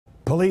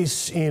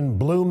Police in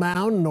Blue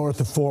Mound,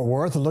 north of Fort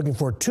Worth, are looking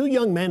for two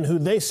young men who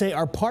they say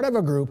are part of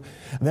a group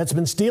that's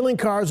been stealing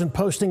cars and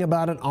posting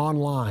about it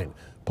online.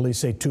 Police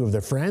say two of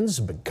their friends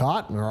have been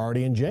caught and are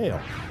already in jail.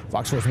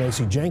 Fox 4's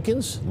Macy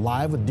Jenkins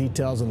live with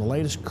details on the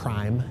latest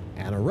crime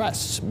and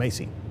arrests.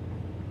 Macy.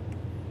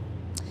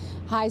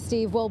 Hi,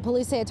 Steve. Well,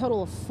 police say a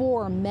total of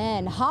 4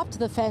 men hopped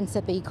the fence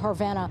at the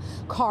Carvana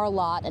car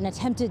lot and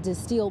attempted to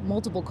steal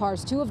multiple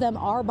cars. 2 of them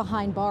are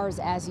behind bars,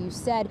 as you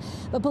said,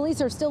 but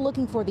police are still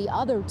looking for the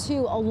other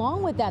 2,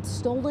 along with that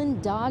stolen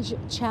Dodge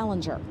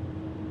Challenger.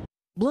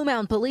 Blue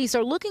Mound police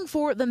are looking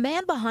for the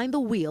man behind the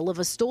wheel of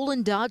a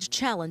stolen Dodge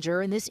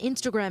Challenger in this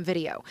Instagram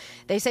video.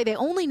 They say they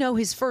only know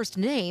his first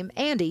name,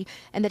 Andy,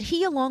 and that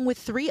he, along with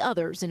 3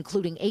 others,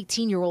 including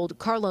 18-year-old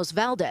Carlos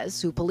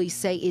Valdez, who police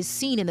say is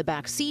seen in the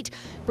back seat,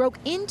 broke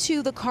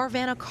into the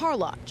Carvana car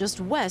lot just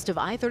west of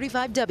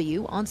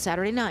I-35W on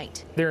Saturday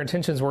night. Their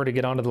intentions were to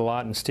get onto the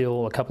lot and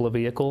steal a couple of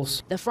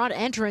vehicles. The front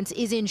entrance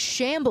is in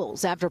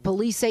shambles after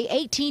police say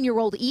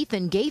 18-year-old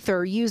Ethan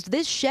Gaither used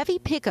this Chevy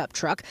pickup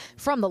truck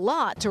from the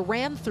lot to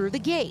ram through the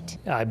gate.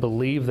 I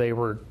believe they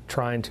were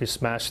trying to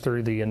smash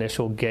through the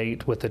initial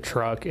gate with the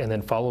truck and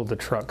then follow the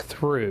truck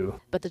through.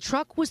 But the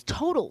truck was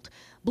totaled.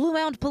 Blue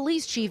Mound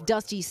Police Chief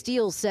Dusty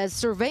Steele says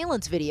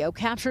surveillance video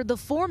captured the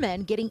 4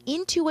 men getting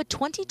into a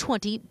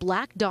 2020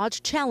 black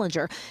Dodge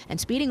Challenger and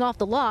speeding off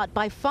the lot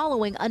by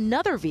following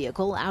another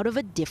vehicle out of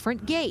a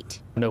different gate.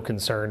 No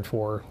concern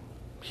for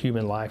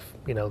human life.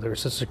 You know,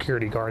 there's a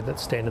security guard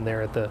that's standing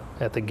there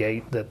at the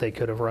gate that they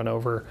could have run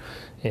over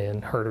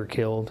and hurt or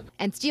killed.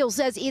 And Steele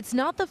says it's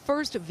not the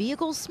first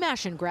vehicle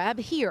smash and grab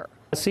here.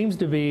 It seems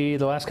to be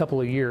the last couple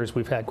of years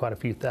we've had quite a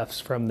few thefts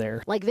from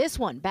there. Like this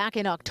one back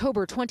in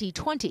October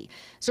 2020.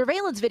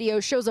 Surveillance video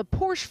shows a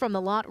Porsche from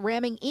the lot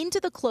ramming into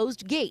the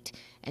closed gate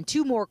and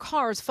 2 more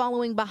cars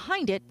following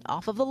behind it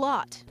off of the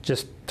lot.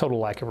 Just total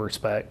lack of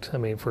respect, I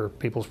mean, for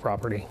people's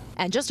property.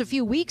 And just a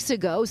few weeks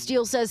ago,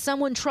 Steele says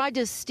someone tried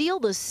to steal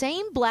the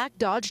same black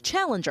Dodge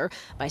Challenger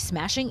by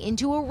smashing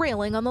into a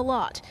railing on the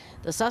lot.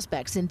 The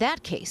suspects in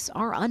that case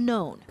are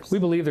unknown. We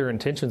believe their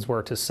intentions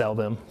were to sell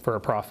them for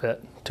a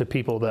profit to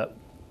people that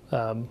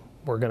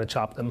we're going to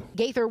chop them.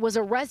 Gaither was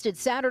arrested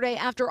Saturday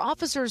after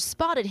officers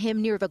spotted him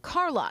near the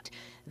car lot.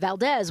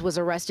 Valdez was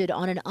arrested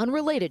on an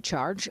unrelated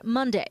charge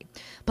Monday.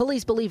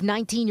 Police believe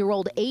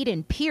 19-year-old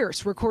Aiden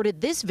Pierce recorded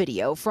this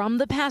video from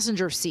the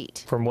passenger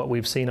seat. From what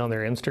we've seen on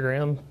their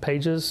Instagram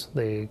pages,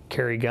 they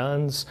carry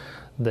guns.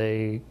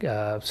 They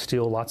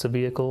steal lots of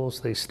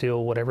vehicles. They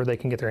steal whatever they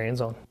can get their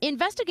hands on.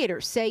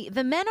 Investigators say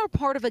the men are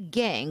part of a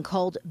gang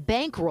called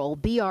Bankroll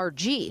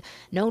BRG,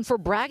 known for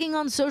bragging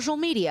on social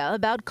media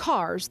about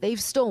cars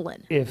they've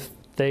stolen. If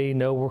they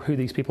know who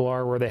these people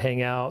are, where they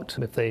hang out,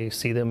 if they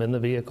see them in the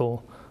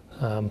vehicle,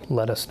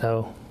 let us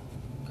know.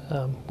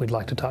 We'd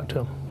like to talk to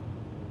them.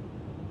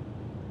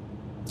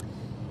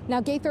 Now,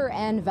 Gaither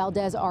and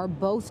Valdez are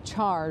both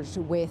charged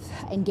with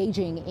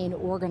engaging in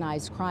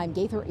organized crime.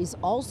 Gaither is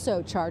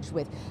also charged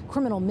with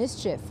criminal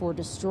mischief for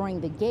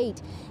destroying the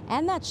gate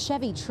and that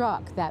Chevy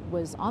truck that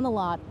was on the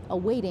lot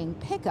awaiting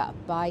pickup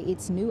by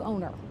its new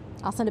owner.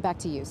 I'll send it back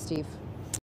to you, Steve.